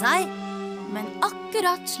ventet seg, men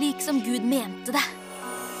akkurat slik som Gud mente det.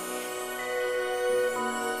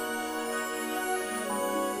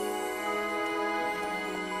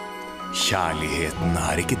 Kjærligheten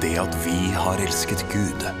ikke det at vi har elsket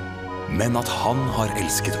Gud, men at han har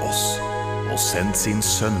elsket oss og sendt sin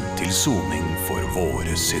sønn til soning for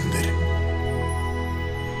våre synder.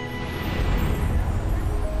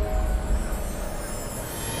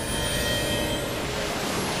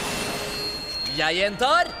 Jeg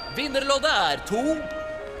gjentar, vinnerloddet 2,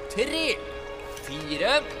 3,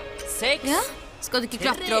 4, 6... Ja, skal du ikke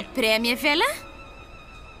klatre opp premiefjellet?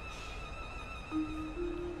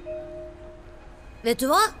 Vet du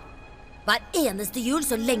hva? Hver eneste jul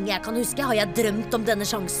så lenge jeg kan huske har jeg drømt om denne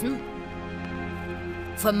sjansen.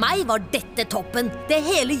 For meg var dette toppen, det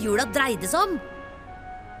hele jula dreide seg om.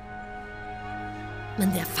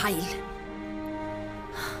 Men det feil.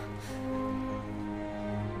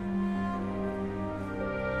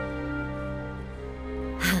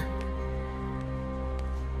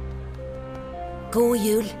 God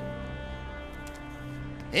jul.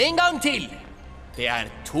 En gang til. Det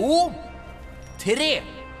 2, 3,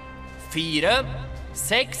 4,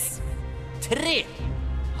 6, 3.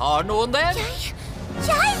 Har noen det?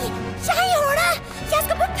 Jeg har det! Jeg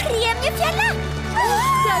skal på premiefjellet!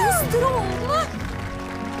 er jo strålende!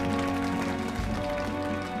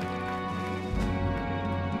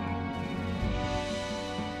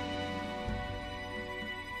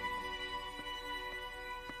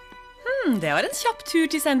 Det var en kjapp tur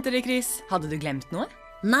til senteret, Chris. Hadde du glemt noe?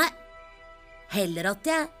 Nei, heller at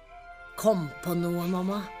jeg kom på noe,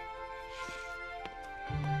 mamma.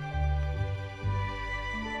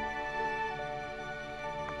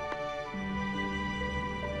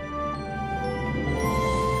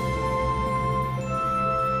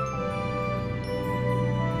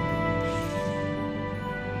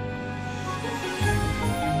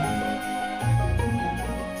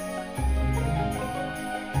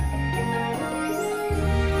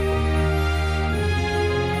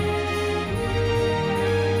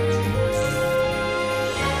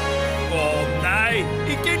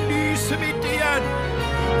 Ikke lyset mitt igjen!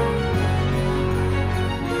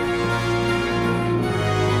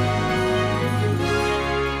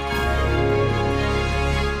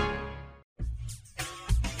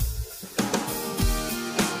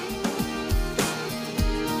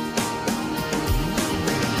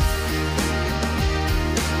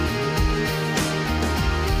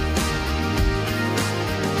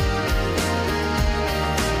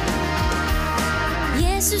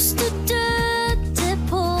 Jesus, du døde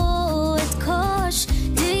på et kors.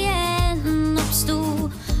 Du gjenoppsto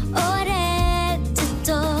og reddet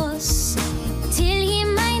oss. Tilgi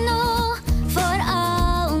meg nå for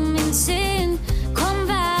all min synd. Kom,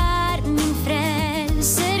 vær min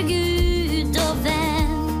frelser, Gud og venn.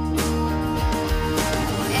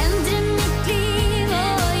 Endre mitt liv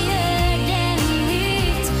og gjør det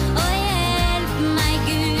nytt. Og hjelp meg,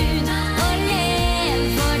 Gud, å leve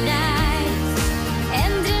for deg.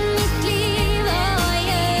 Endre mitt liv og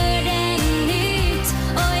gjør det nytt.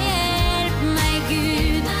 Og hjelp meg,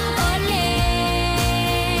 Gud, å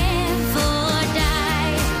leve for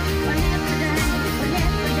deg. Og leve for deg, og leve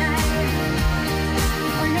for deg.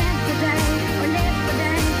 Og leve for deg, og leve for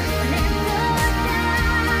deg. Og leve for deg.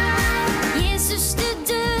 Jesus, du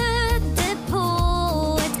døde på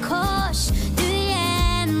et kors. Du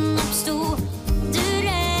gjenoppsto, du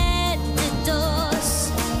reddet oss.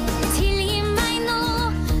 Tilgi meg nå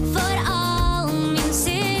for all min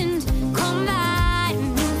synd. Kom, vær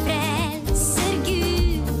min frelser,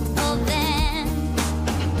 Gud og venn.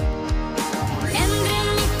 Endre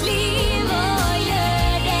mitt liv og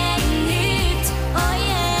gjør det nytt. Og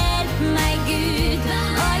hjelp meg, Gud, å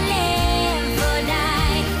leve for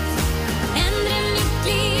deg. Endre mitt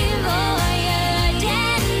liv og gjør det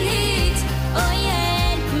nytt. Og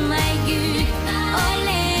hjelp meg, Gud, å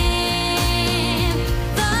leve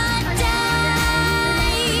for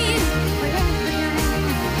deg.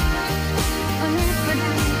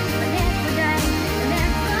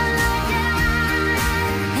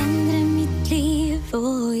 Endre mitt liv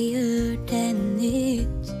og gjør det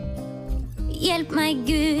nytt. Hjelp meg,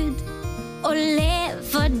 Gud, å leve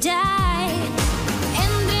for deg.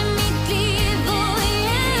 Endre mitt liv og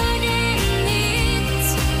gjør det nytt.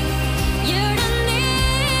 Gjør det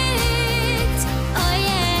nytt. Og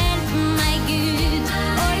hjelp meg, Gud,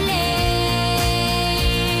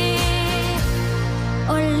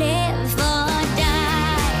 å leve for deg.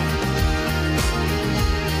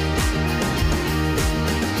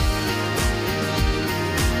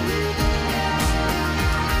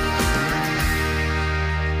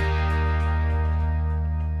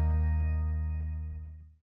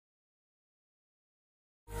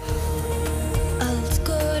 Alt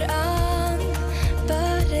går an,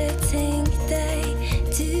 bare tenk deg.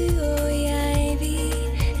 Du og jeg, vi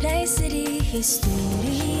reiser i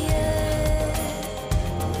historie.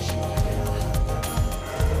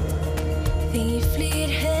 Vi flyr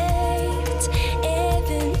høyt,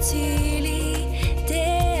 eventyrlig. Det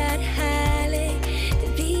er herlig, det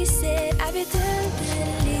vi ser er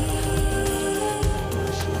vidunderlig.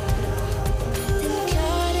 Den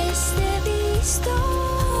klareste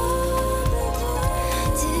visdom.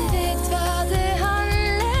 Du vet hva det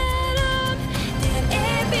handler om. Det er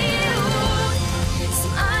evig ord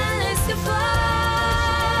som alle skal få.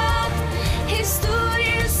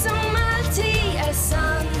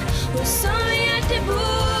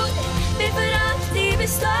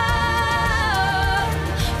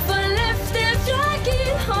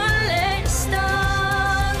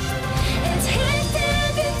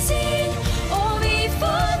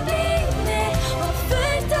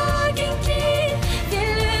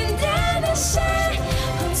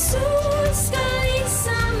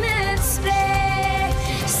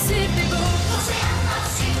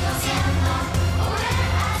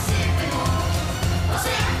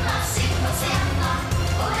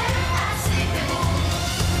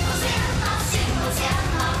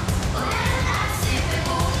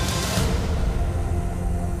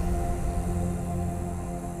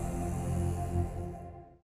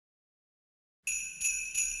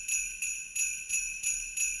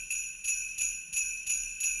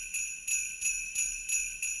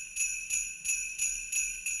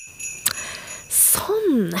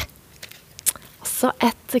 Og så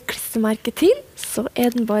et klistremerke til, så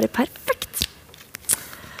den bare perfekt.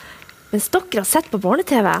 Mens dere har sett på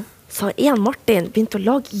barne-TV, så har jeg og Martin begynt å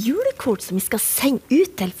lage julekort som vi skal sende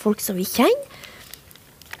ut til folk som vi kjenner,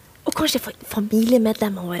 og kanskje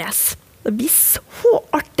familiemedlemmer våre. Det blir så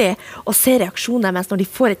artig å se reaksjonen deres når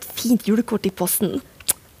de får et fint julekort i posten.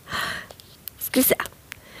 Skal vi se.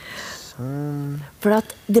 For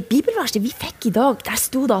at det bibelverset vi fikk i dag, der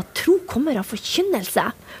stod det at tro kommer av forkynnelse.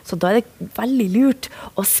 Så da det veldig lurt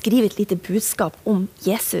å skrive et lite budskap om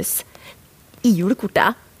Jesus i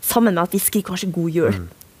julekortet, sammen med at vi skriver kanskje god jul.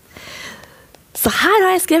 Så her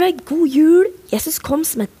har jeg skrevet god jul. Jesus kom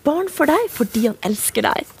som et barn for deg, fordi han elsker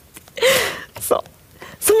deg. Så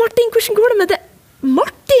Martin, hvordan går det med det?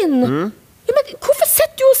 Martin! Ja, men hvorfor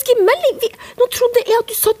sitter du og skriver melding? Nå trodde jeg at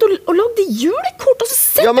du satt og lagde julekort, og så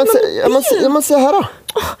sitter du med mobilen. Ja, men se her da.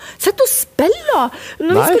 Sitter og spiller.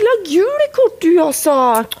 Når vi skal lage julekort, du altså.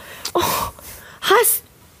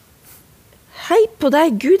 Hei på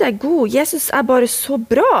deg, Gud er god, Jesus er bare så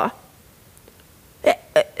bra.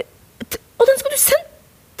 Og den skal du sende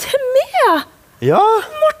til meg? Ja.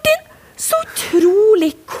 Martin, så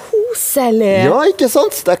utrolig koselig. Ja, ikke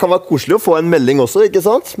sant? Det kan være koselig å få en melding også, ikke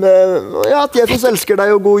sant? Med at Jesus elsker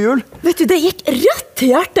deg og god jul. Vet du, det gikk rett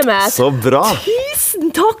til hjertet mitt. Så bra.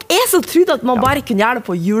 Tusen takk. Jeg så trodde at man bare kunne gjøre det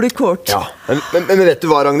på julekort. Ja, men vet du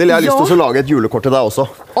hva, Ragnhild? Jeg har lyst til å lage et julekort til deg også.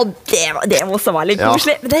 Og det var også veldig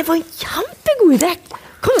koselig. Men det var en kjempegod idé.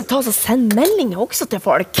 Kan du ta oss og sende meldinger også til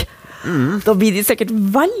folk? Da blir de sikkert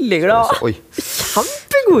veldig glad. Oi.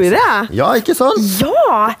 Kjempegod idé. Ja, ikke sant?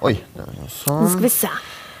 Ja. Oi. Nå skal vi se.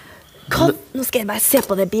 Nå skal jeg bare se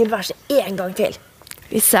på det bilverset en gang til. Skal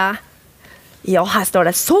vi se. Ja, her står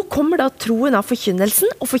det. Så kommer da troen av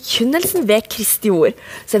forkynnelsen, og forkynnelsen ved Kristi ord.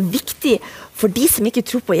 Så det er viktig for de som ikke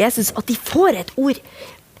tror på Jesus, at de får et ord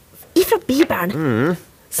ifra Bibelen.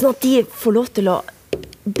 Sånn at de får lov til å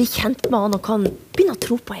bli kjent med han og kan begynne å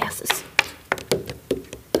tro på Jesus.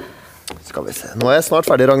 Skal vi se. Nå er jeg snart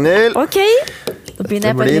ferdig, Ragnhild. Ok, da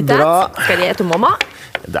begynner jeg på en nytt. Skal jeg til mamma?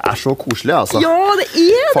 Det er så koselig, altså. Ja, det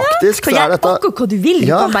er det. Faktisk, så er dette... akkurat hva du vil.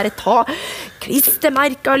 Du kan bare ta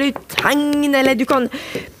klistremerker, eller tegn, eller du kan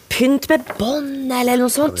pynte med bånd, eller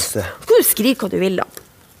noe sånt. Så kan du skrive hva du vil, da.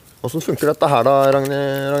 Hvordan funker dette her da,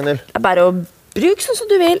 Ragnhild? Det er bare å bruke sånn som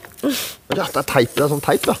du vil. Ja, det er teip. Det er sånn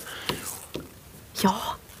teip, da. Ja.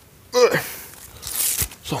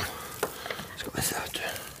 Sånn. Skal vi se, vet du.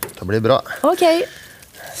 Det blir bra. Ok.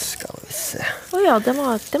 Skal vi se. Åja, den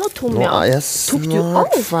var tom, ja. Nå er jeg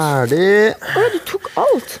snart ferdig. Åja, du tok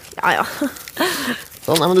alt. Ja.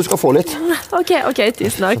 Sånn, nei, men du skal få litt. Ok,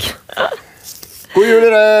 tusen takk. God jul,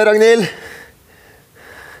 Ragnhild.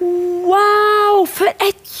 Wow, for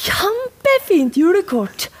et kjempefint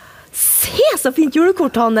julekort. Se så fint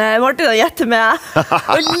julekort han Martin har gitt til meg.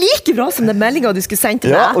 Og like bra som den meldingen du skulle sende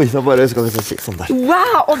til meg. Ja, oi, så bare skal vi se sånn der.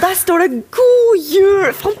 Wow, og der står det god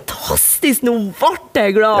jul. Fantastisk, nå ble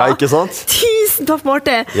jeg glad. Ja, ikke sant? Tusen takk,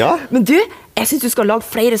 Martin. Ja. Men du, jeg synes du skal lage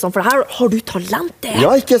flere sånn, for her har du talentet.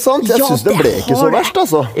 Ja, ikke sant? Jeg synes det ble ikke så verst,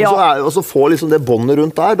 altså. Ja. Og så få liksom det båndet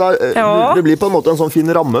rundt der, det blir på en måte en sånn fin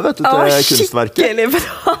ramme, vet du, til kunstverket. Skikkelig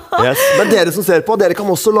bra. Yes. Men dere som ser på, dere kan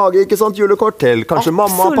også lage, ikke sant, julekort til kanskje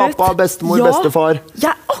mamma, pappa, bestemor, bestefar.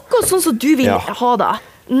 Ja, akkurat sånn som du vil ha det.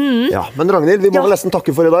 Ja, men Ragnhild, vi må vel nesten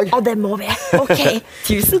takke for i dag. Ja, det må vi. Ok,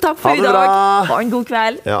 tusen takk for i dag. Ha en god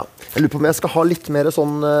kveld. Ja, jeg lurer på om jeg skal ha litt mer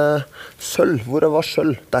sånn sølv. Hvor var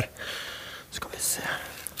sølv? Der. Skal vi se.